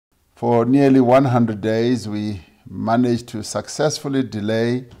For nearly 100 days, we managed to successfully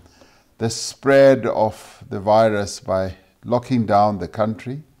delay the spread of the virus by locking down the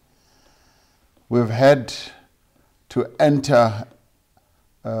country. We've had to enter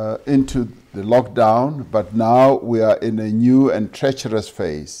into the lockdown, but now we are in a new and treacherous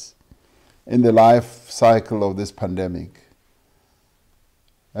phase in the life cycle of this pandemic.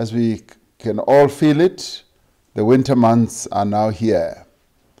 As we can all feel it, the winter months are now here.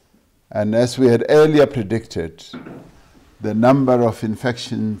 And as we had earlier predicted, the number of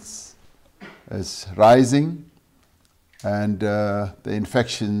infections is rising, and the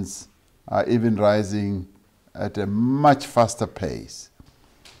infections are even rising at a much faster pace.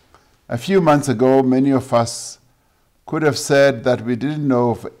 A few months ago, many of us could have said that we didn't know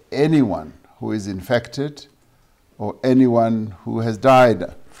of anyone who is infected or anyone who has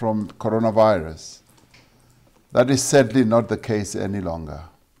died from coronavirus. That is sadly not the case any longer.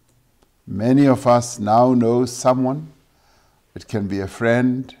 Many of us now know someone. It can be a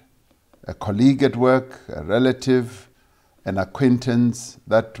friend, a colleague at work, a relative, an acquaintance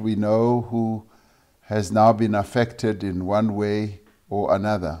that we know who has now been affected in one way or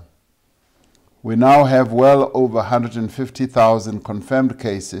another. We now have well over 150,000 confirmed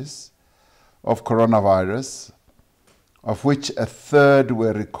cases of coronavirus, of which a third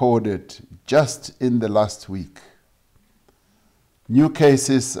were recorded just in the last week. New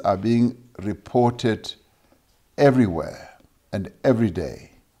cases are being reported everywhere and every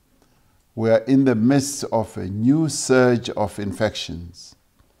day. We are in the midst of a new surge of infections.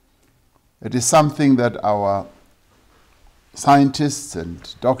 It is something that our scientists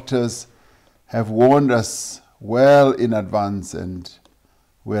and doctors have warned us well in advance, and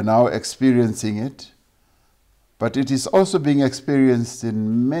we are now experiencing it. But it is also being experienced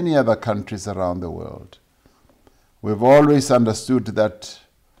in many other countries around the world. We've always understood that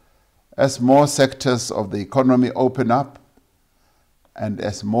as more sectors of the economy open up and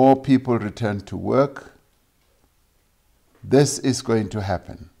as more people return to work, this is going to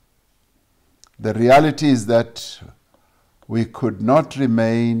happen. The reality is that we could not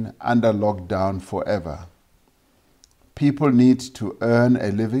remain under lockdown forever. People need to earn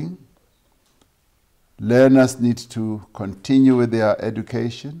a living. Learners need to continue with their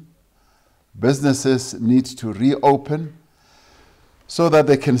education. Businesses need to reopen so that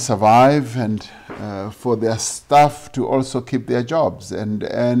they can survive, and for their staff to also keep their jobs and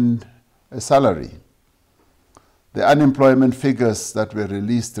earn a salary. The unemployment figures that were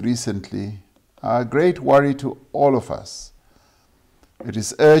released recently are a great worry to all of us. It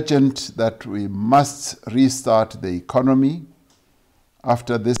is urgent that we must restart the economy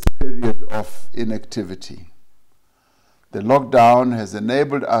after this period of inactivity. The lockdown has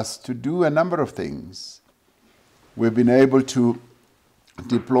enabled us to do a number of things. We've been able to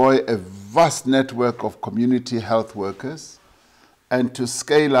deploy a vast network of community health workers and to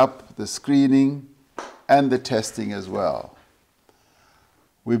scale up the screening and the testing as well.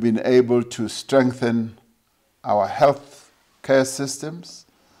 We've been able to strengthen our health care systems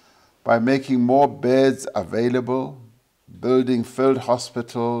by making more beds available, building field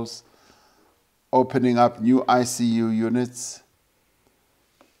hospitals, opening up new ICU units,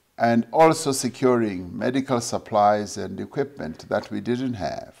 and also securing medical supplies and equipment that we didn't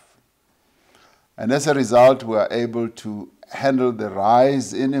have. And as a result, we are able to handle the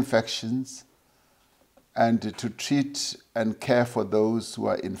rise in infections and to treat and care for those who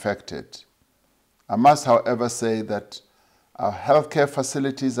are infected. I must, however, say that our healthcare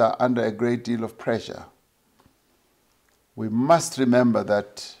facilities are under a great deal of pressure. We must remember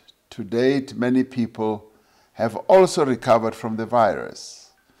that to date, many people have also recovered from the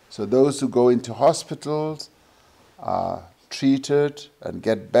virus. So those who go into hospitals are treated and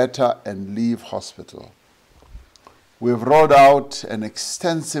get better and leave hospital. We've rolled out an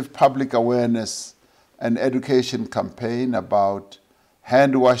extensive public awareness and education campaign about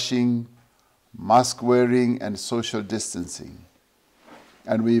hand washing, mask wearing, and social distancing.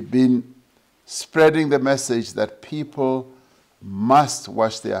 And we've been spreading the message that people must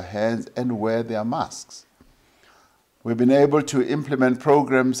wash their hands and wear their masks. We've been able to implement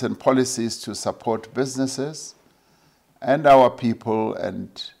programs and policies to support businesses and our people,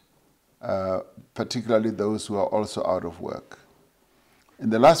 and particularly those who are also out of work.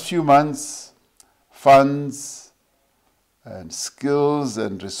 In the last few months, funds and skills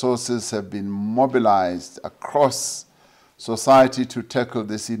and resources have been mobilized across society to tackle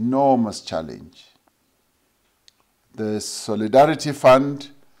this enormous challenge. The Solidarity Fund,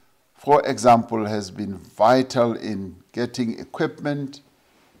 for example, has been vital in getting equipment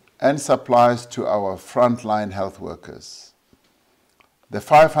and supplies to our frontline health workers. The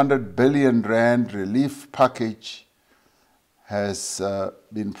 500 billion rand relief package has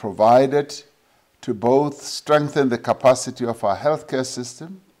been provided to both strengthen the capacity of our healthcare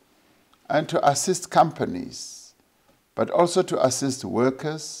system and to assist companies, but also to assist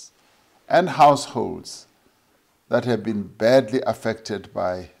workers and households that have been badly affected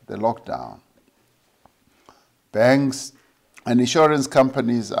by the lockdown. Banks and insurance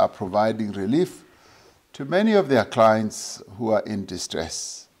companies are providing relief to many of their clients who are in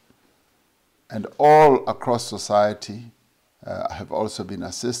distress. And all across society have also been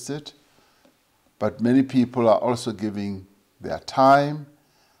assisted, but many people are also giving their time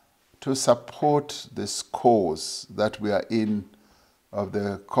to support this cause that we are in of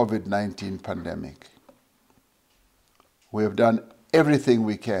the COVID-19 pandemic. We have done everything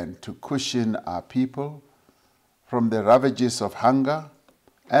we can to cushion our people from the ravages of hunger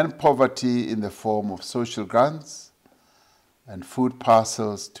and poverty in the form of social grants and food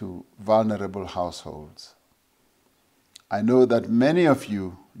parcels to vulnerable households. I know that many of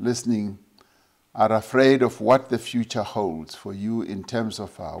you listening are afraid of what the future holds for you in terms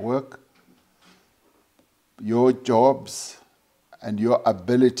of our work, your jobs, and your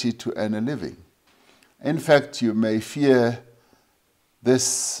ability to earn a living. In fact, you may fear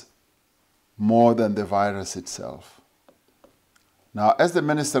this more than the virus itself. Now, as the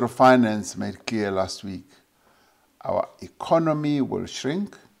Minister of Finance made clear last week, our economy will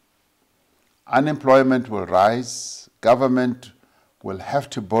shrink, unemployment will rise, government will have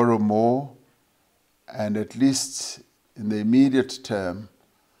to borrow more, and at least in the immediate term,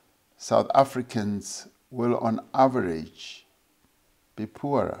 South Africans will on average be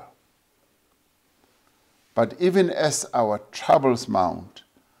poorer. But even as our troubles mount,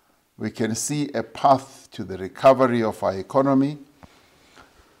 we can see a path to the recovery of our economy,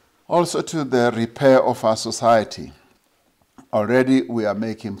 also to the repair of our society. Already we are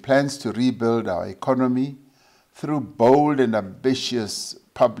making plans to rebuild our economy through bold and ambitious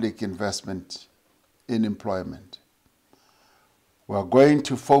public investment in employment. We are going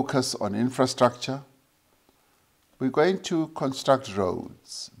to focus on infrastructure. We're going to construct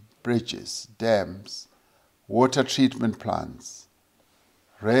roads, bridges, dams, water treatment plants,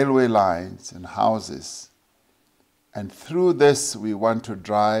 railway lines and houses. And through this, we want to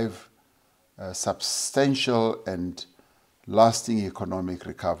drive a substantial and lasting economic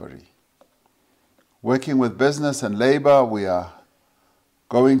recovery. Working with business and labor, we are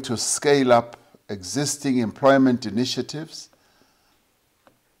going to scale up existing employment initiatives,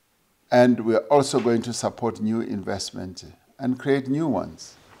 and we're also going to support new investment and create new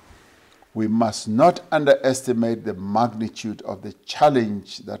ones. We must not underestimate the magnitude of the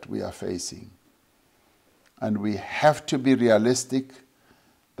challenge that we are facing. And we have to be realistic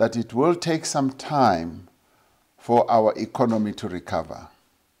that it will take some time for our economy to recover.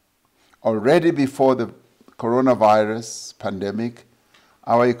 Already before the coronavirus pandemic,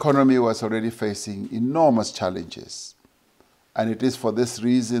 our economy was already facing enormous challenges. And it is for this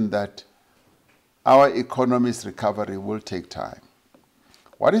reason that our economy's recovery will take time.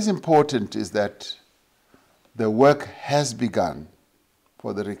 What is important is that the work has begun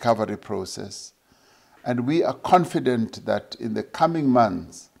for the recovery process, and we are confident that in the coming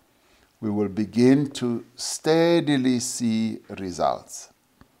months, we will begin to steadily see results.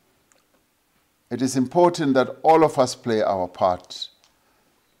 It is important that all of us play our part,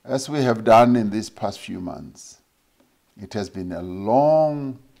 as we have done in these past few months. It has been a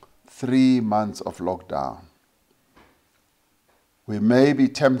long 3 months of lockdown. We may be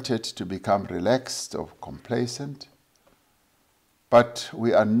tempted to become relaxed or complacent, but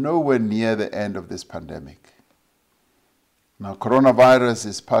we are nowhere near the end of this pandemic. Now, coronavirus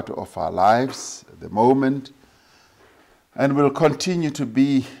is part of our lives at the moment and will continue to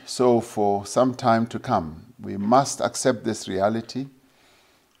be so for some time to come. We must accept this reality,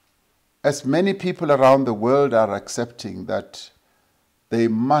 as many people around the world are accepting that they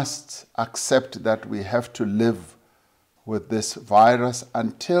must accept that we have to live with this virus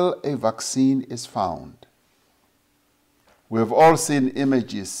until a vaccine is found. We have all seen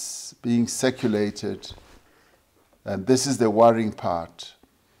images being circulated, and this is the worrying part.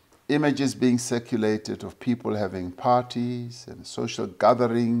 Images being circulated of people having parties and social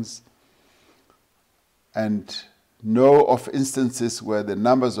gatherings, and know of instances where the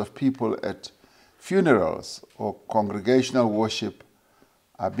numbers of people at funerals or congregational worship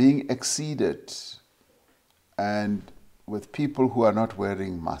are being exceeded, and with people who are not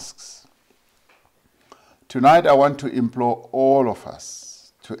wearing masks. Tonight, I want to implore all of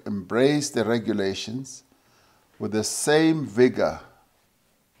us to embrace the regulations with the same vigor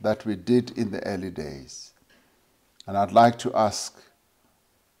that we did in the early days. And I'd like to ask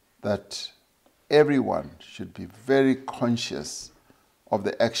that everyone should be very conscious of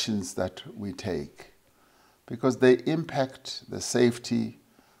the actions that we take, because they impact the safety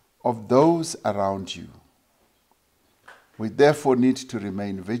of those around you. We therefore need to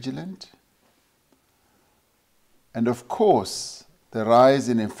remain vigilant. And of course, the rise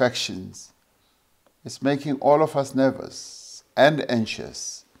in infections is making all of us nervous and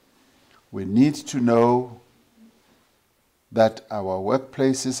anxious. We need to know that our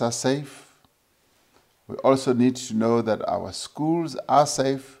workplaces are safe. We also need to know that our schools are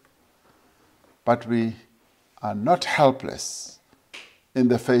safe, but we are not helpless in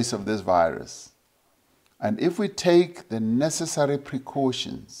the face of this virus. And if we take the necessary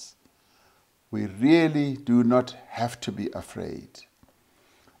precautions, we really do not have to be afraid.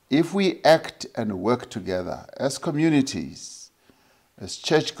 If we act and work together as communities, as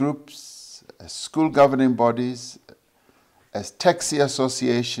church groups, as school governing bodies, as taxi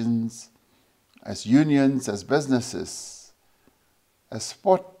associations, as unions, as businesses, as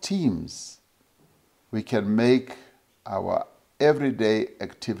sport teams, we can make our everyday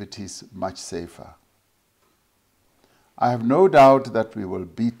activities much safer. I have no doubt that we will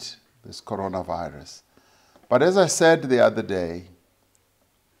beat this coronavirus. But as I said the other day,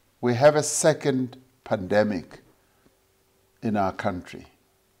 we have a second pandemic in our country.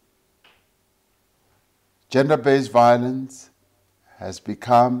 Gender-based violence has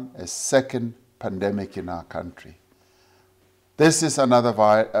become a second pandemic in our country. This is another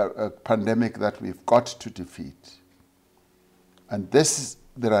pandemic that we've got to defeat. And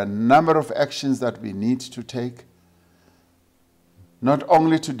there are a number of actions that we need to take, not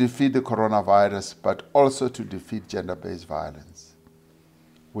only to defeat the coronavirus, but also to defeat gender-based violence.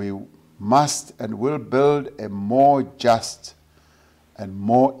 We must and will build a more just and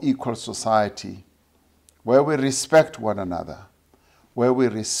more equal society where we respect one another, where we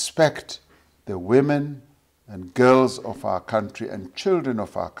respect the women and girls of our country and children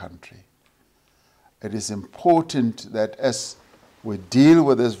of our country. It is important that as we deal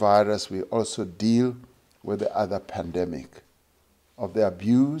with this virus, we also deal with the other pandemic of the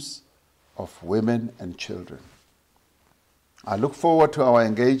abuse of women and children. I look forward to our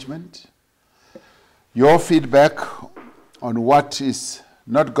engagement. Your feedback on what is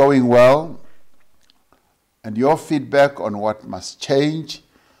not going well and your feedback on what must change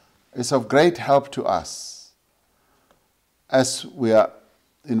is of great help to us as we are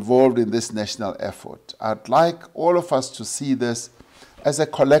involved in this national effort. I'd like all of us to see this as a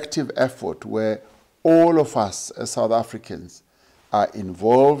collective effort where all of us as South Africans are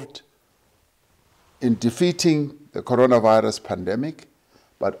involved in defeating the coronavirus pandemic,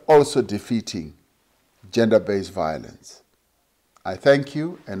 but also defeating gender-based violence. I thank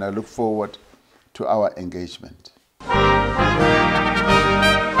you and I look forward to our engagement.